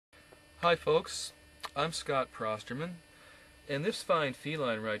Hi folks, I'm Scott Prosterman, and this fine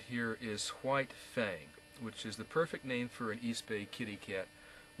feline right here is White Fang, which is the perfect name for an East Bay kitty cat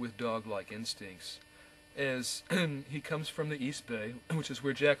with dog-like instincts, as he comes from the East Bay, which is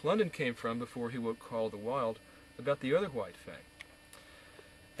where Jack London came from before he wrote Call of the Wild about the other White Fang.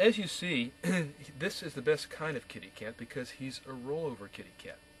 As you see, this is the best kind of kitty cat because he's a rollover kitty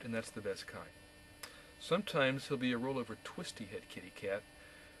cat, and that's the best kind. Sometimes he'll be a rollover twisty-head kitty cat,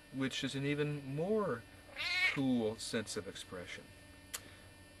 which is an even more cool sense of expression.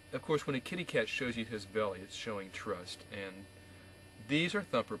 Of course, when a kitty cat shows you his belly, it's showing trust. And these are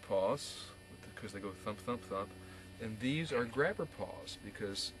thumper paws, because they go thump, thump, thump. And these are grabber paws,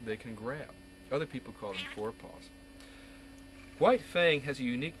 because they can grab. Other people call them forepaws. White Fang has a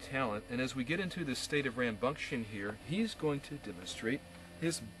unique talent, and as we get into this state of rambunctious here, he's going to demonstrate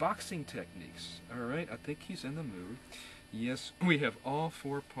his boxing techniques. Alright, I think he's in the mood. Yes, we have all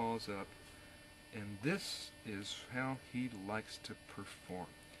four paws up, and this is how he likes to perform.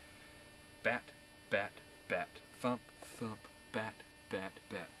 Bat, bat, bat, thump, thump, bat, bat,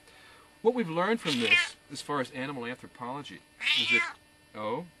 bat. What we've learned from this, as far as animal anthropology, is that,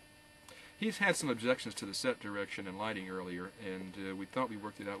 he's had some objections to the set direction and lighting earlier, and we thought we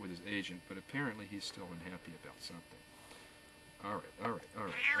worked it out with his agent, but apparently he's still unhappy about something. All right.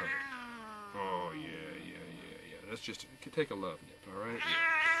 Oh, yeah. Let's just take a love nip, all right?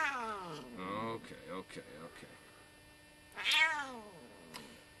 Yeah. Okay.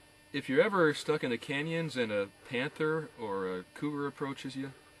 If you're ever stuck in the canyons and a panther or a cougar approaches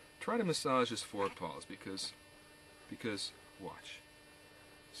you, try to massage his forepaws because watch.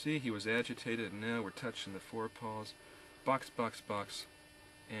 See, he was agitated, and now we're touching the forepaws. Box,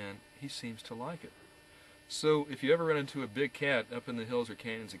 and he seems to like it. So if you ever run into a big cat up in the hills or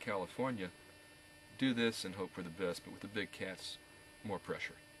canyons of California, do this and hope for the best, but with the big cats, more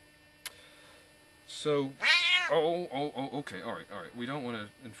pressure. So, okay, all right. We don't want to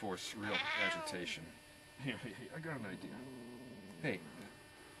enforce real agitation. Here, I got an idea. Hey,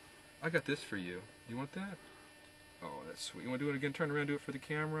 I got this for you. You want that? Oh, that's sweet. You want to do it again? Turn around and do it for the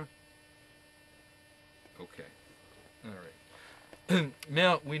camera? Okay. All right.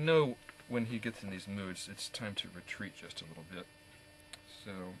 Now, we know when he gets in these moods, it's time to retreat just a little bit.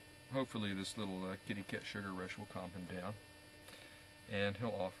 So, hopefully this little kitty cat sugar rush will calm him down, and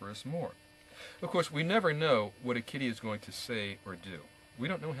he'll offer us more. Of course, we never know what a kitty is going to say or do. We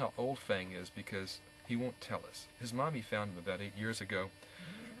don't know how old Fang is because he won't tell us. His mommy found him about 8 years ago,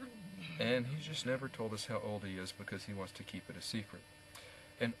 and he just never told us how old he is because he wants to keep it a secret.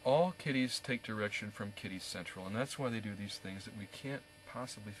 And all kitties take direction from Kitty Central, and that's why they do these things that we can't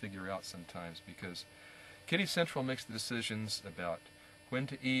possibly figure out sometimes, because Kitty Central makes the decisions about when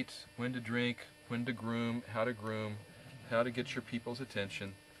to eat, when to drink, when to groom, how to get your people's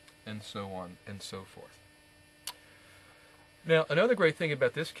attention, and so on and so forth. Now, another great thing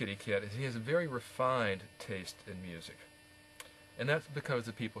about this kitty cat is he has a very refined taste in music. And that's because of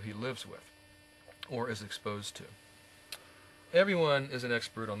the people he lives with, or is exposed to. Everyone is an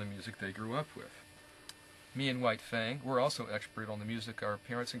expert on the music they grew up with. Me and White Fang, we're also expert on the music our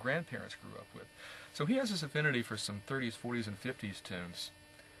parents and grandparents grew up with. So he has this affinity for some 30s, 40s, and 50s tunes.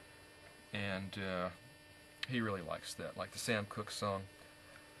 And he really likes that, like the Sam Cooke song.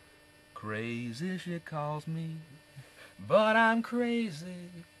 Crazy she calls me, but I'm crazy,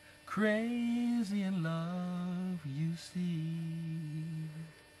 crazy in love, you see.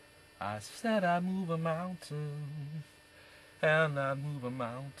 I said I'd move a mountain, and I'd move a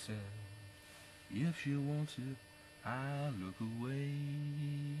mountain. If you want to, I'll look away.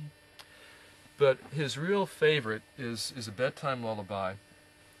 But his real favorite is a bedtime lullaby.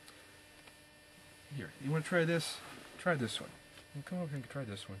 Here, you want to try this? Try this one. Come over here and try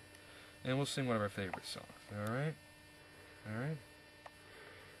this one. And we'll sing one of our favorite songs. Alright? Alright?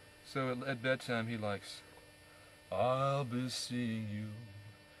 So at bedtime he likes, I'll be seeing you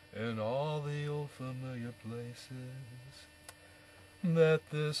in all the old familiar places that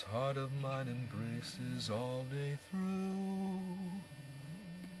this heart of mine embraces all day through.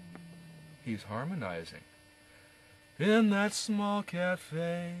 He's harmonizing. In that small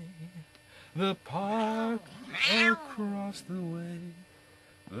cafe, the park across the way,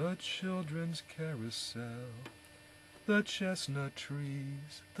 the children's carousel, the chestnut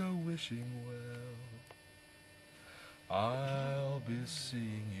trees, the wishing well. I'll be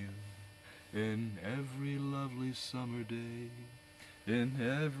seeing you in every lovely summer day, in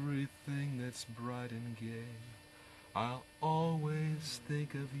everything that's bright and gay. I'll always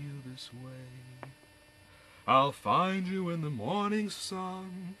think of you this way. I'll find you in the morning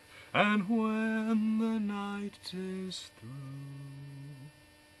sun, and when the night is through,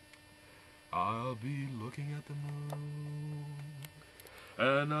 I'll be looking at the moon,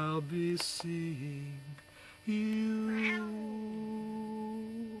 and I'll be seeing you.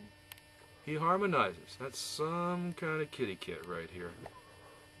 He harmonizes. That's some kind of kitty cat right here.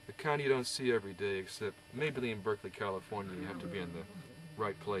 The kind you don't see every day, except maybe in Berkeley, California, you have to be in the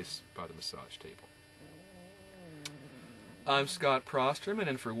right place by the massage table. I'm Scott Prosterman,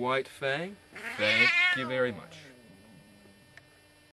 and for White Fang, thank you very much.